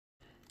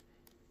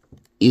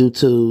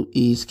YouTube,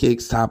 East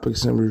Kicks,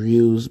 Topics, and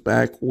Reviews,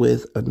 back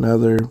with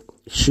another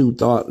shoe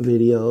thought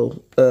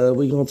video. We're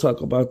going to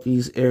talk about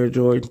these Air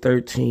Jordan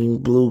 13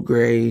 Blue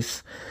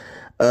Grays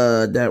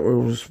that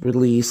was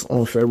released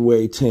on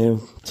February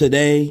 10th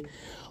today,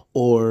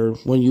 or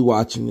when you're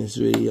watching this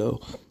video.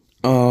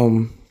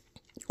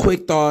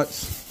 Quick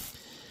thoughts.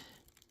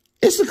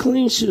 It's a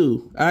clean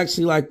shoe. I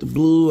actually like the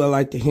blue. I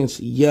like the hints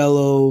of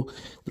yellow,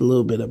 a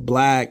little bit of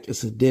black.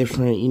 It's a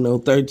different,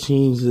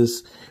 13s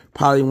is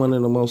probably one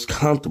of the most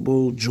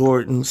comfortable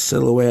Jordan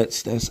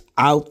silhouettes that's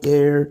out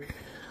there.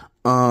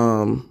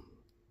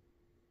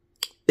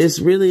 It's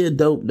really a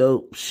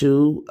dope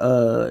shoe.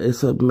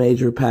 It's a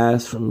major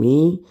pass for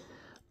me,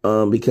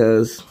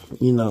 because,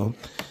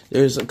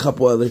 there's a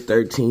couple other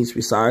 13s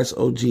besides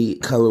OG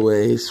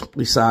colorways,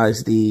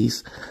 besides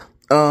these.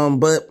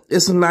 But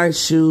it's a nice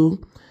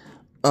shoe.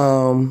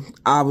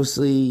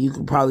 Obviously, you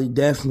could probably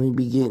definitely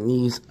be getting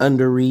these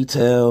under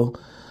retail.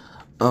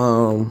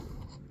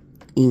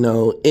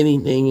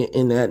 Anything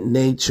in that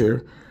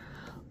nature.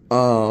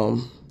 Like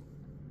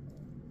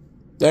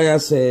I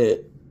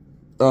said,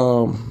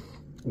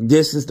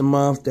 this is the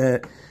month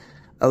that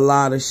a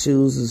lot of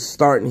shoes is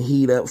starting to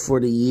heat up for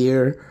the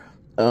year.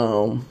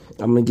 I'm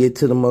going to get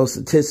to the most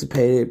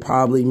anticipated,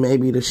 probably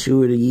maybe the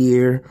shoe of the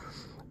year,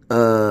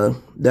 that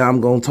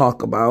I'm going to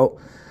talk about,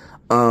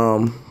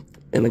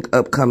 in the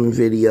upcoming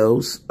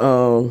videos.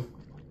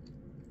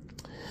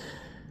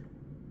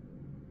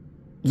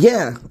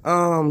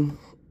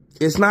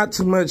 It's not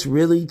too much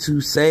really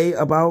to say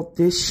about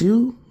this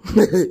shoe.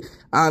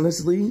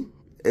 Honestly,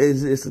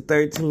 it's a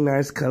 13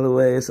 nice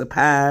colorway. It's a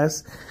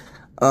pass.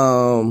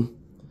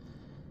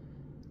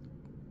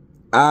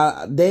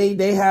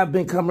 They have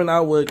been coming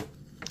out with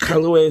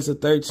colorways of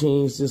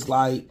 13s, just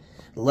like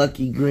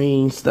Lucky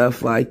Green,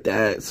 stuff like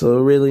that. So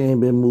it really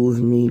ain't been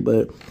moving me,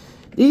 but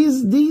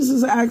these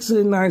is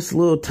actually a nice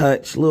little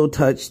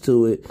touch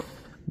to it.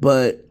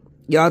 But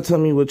y'all tell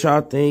me what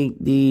y'all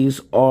think.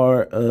 These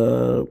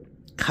are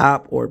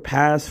cop or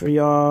pass for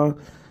y'all.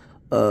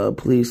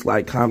 Please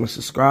like, comment,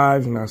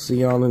 subscribe, and I'll see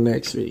you on the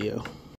next video.